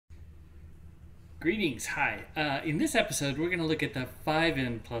Greetings, hi. In this episode, we're going to look at the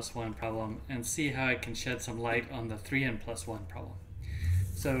 5n+1 problem and see how it can shed some light on the 3n+1 problem.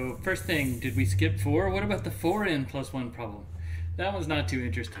 So first thing, did we skip 4? What about the 4n+1 problem? That one's not too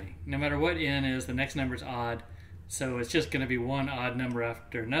interesting. No matter what n is, the next number is odd, so it's just going to be one odd number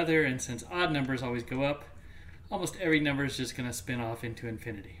after another, and since odd numbers always go up, almost every number is just going to spin off into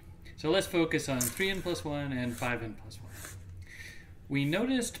infinity. So let's focus on 3n+1 and 5n+1. We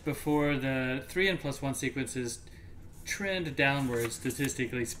noticed before the 3n+1 sequences trend downwards,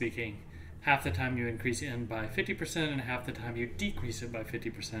 statistically speaking. Half the time you increase n by 50% and half the time you decrease it by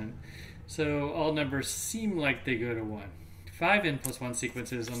 50%. So all numbers seem like they go to 1. 5n+1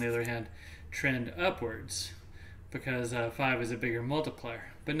 sequences, on the other hand, trend upwards because 5 is a bigger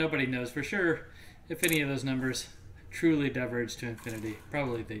multiplier. But nobody knows for sure if any of those numbers truly diverge to infinity.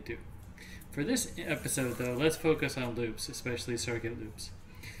 Probably they do. For this episode, though, let's focus on loops, especially circuit loops.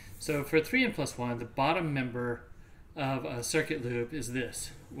 So for 3n+1, the bottom member of a circuit loop is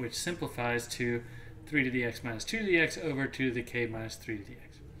this, which simplifies to 3 to the x minus 2 to the x over 2 to the k minus 3 to the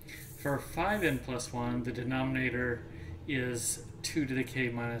x. For 5n+1, the denominator is 2 to the k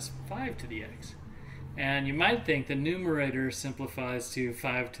minus 5 to the x. And you might think the numerator simplifies to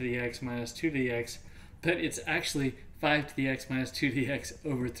 5 to the x minus 2 to the x, but it's actually 5 to the x minus 2 to the x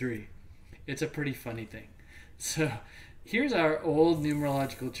over 3. It's a pretty funny thing. So here's our old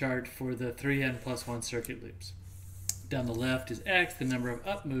numerological chart for the 3n+1 circuit loops. Down the left is x, the number of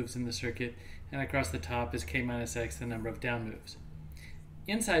up moves in the circuit, and across the top is k minus x, the number of down moves.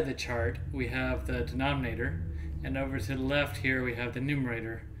 Inside the chart, we have the denominator, and over to the left here we have the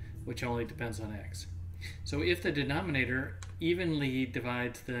numerator, which only depends on x. So if the denominator evenly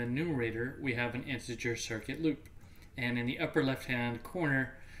divides the numerator, we have an integer circuit loop. And in the upper left-hand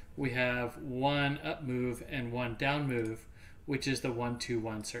corner, we have one up move and one down move, which is the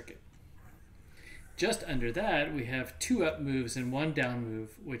 1-2-1 circuit. Just under that, we have two up moves and one down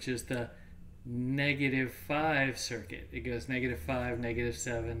move, which is the -5 circuit. It goes -5,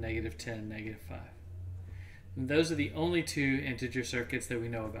 -7, -10, -5. And those are the only two integer circuits that we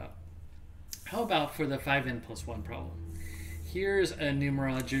know about. How about for the 5n+1 problem? Here's a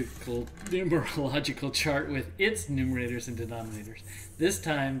numerological chart with its numerators and denominators. This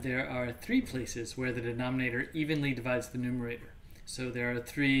time there are 3 places where the denominator evenly divides the numerator. So there are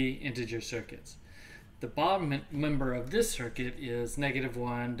 3 integer circuits. The bottom member of this circuit is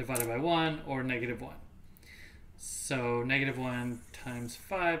 -1 divided by 1 or -1. So -1 times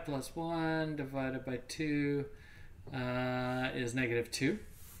 5 plus 1 divided by 2 is -2.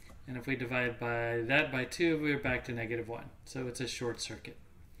 And if we divide that by 2, we're back to -1. So it's a short circuit.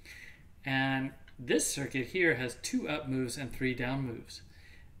 And this circuit here has 2 up moves and 3 down moves.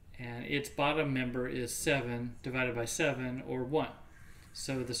 And its bottom member is 7 divided by 7, or 1.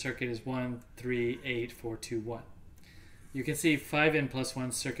 So the circuit is 1, 3, 8, 4, 2, 1. You can see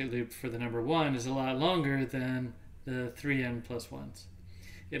 5n+1 circuit loop for the number 1 is a lot longer than the 3n+1s.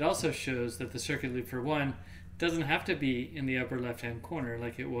 It also shows that the circuit loop for 1 doesn't have to be in the upper left-hand corner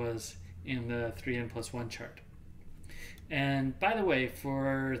like it was in the 3n+1 chart. And by the way,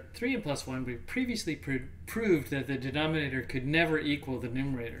 for 3n+1, we previously proved that the denominator could never equal the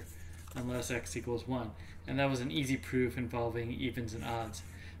numerator unless x equals 1. And that was an easy proof involving evens and odds.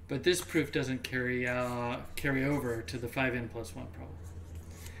 But this proof doesn't carry over to the 5n+1 problem.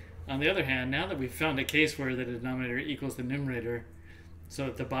 On the other hand, now that we've found a case where the denominator equals the numerator, so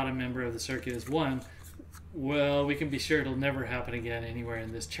that the bottom member of the circuit is 1, well, we can be sure it'll never happen again anywhere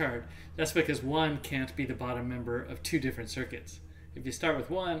in this chart. That's because 1 can't be the bottom member of 2 different circuits. If you start with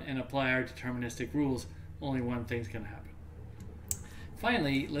 1 and apply our deterministic rules, only one thing's going to happen.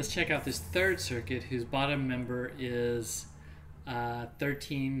 Finally, let's check out this third circuit whose bottom member is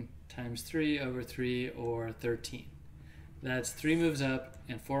 13 times 3 over 3, or 13. That's 3 moves up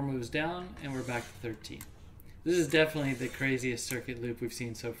and 4 moves down, and we're back to 13. This is definitely the craziest circuit loop we've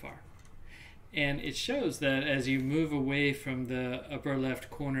seen so far. And it shows that as you move away from the upper left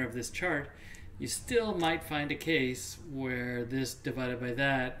corner of this chart, you still might find a case where this divided by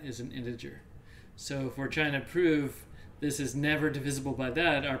that is an integer. So if we're trying to prove this is never divisible by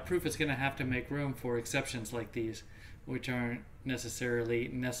that, our proof is going to have to make room for exceptions like these, which aren't necessarily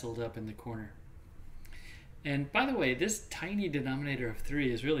nestled up in the corner. And by the way, this tiny denominator of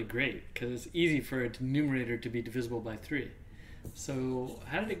 3 is really great because it's easy for a numerator to be divisible by 3. So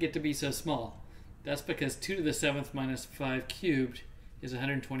how did it get to be so small? That's because 2 to the 7th minus 5 cubed is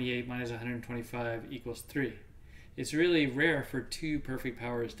 128 minus 125 equals 3. It's really rare for 2 perfect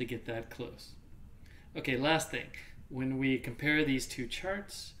powers to get that close. Okay, last thing. When we compare these 2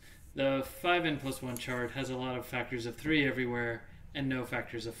 charts, the 5n+1 chart has a lot of factors of 3 everywhere and no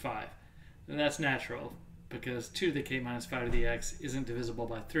factors of 5. And that's natural, because 2 to the k minus 5 to the x isn't divisible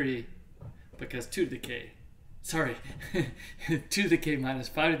by 3, because 2 to the k, sorry, 2 to the k minus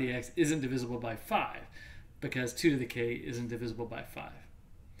 5 to the x isn't divisible by 5, because 2 to the k isn't divisible by 5.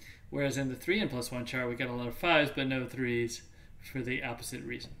 Whereas in the 3n+1 chart, we got a lot of 5s but no 3s for the opposite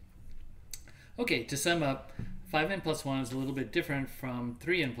reason. Okay, to sum up, 5n+1 is a little bit different from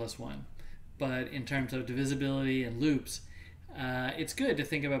 3n+1, but in terms of divisibility and loops, it's good to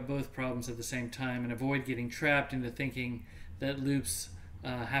think about both problems at the same time and avoid getting trapped into thinking that loops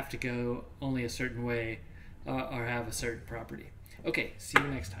have to go only a certain way or have a certain property. Okay, see you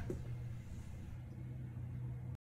next time.